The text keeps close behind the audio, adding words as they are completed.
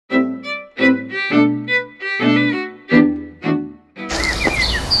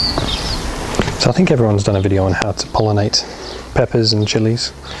So I think everyone's done a video on how to pollinate peppers and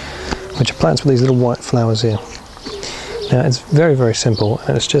chilies, which are plants with these little white flowers here. Now it's very, very simple,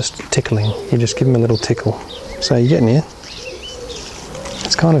 and it's just tickling. You just give them a little tickle. So you get near.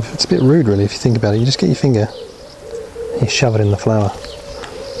 It's a bit rude really if you think about it. You just get your finger, you shove it in the flower.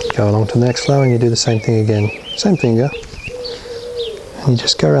 Go along to the next flower and you do the same thing again. Same finger. And you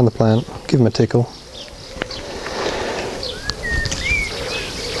just go around the plant, give them a tickle.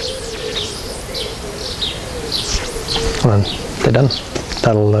 And they're done.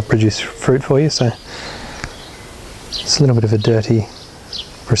 That'll produce fruit for you. So it's a little bit of a dirty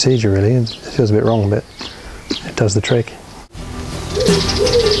procedure really. It feels a bit wrong, but it does the trick.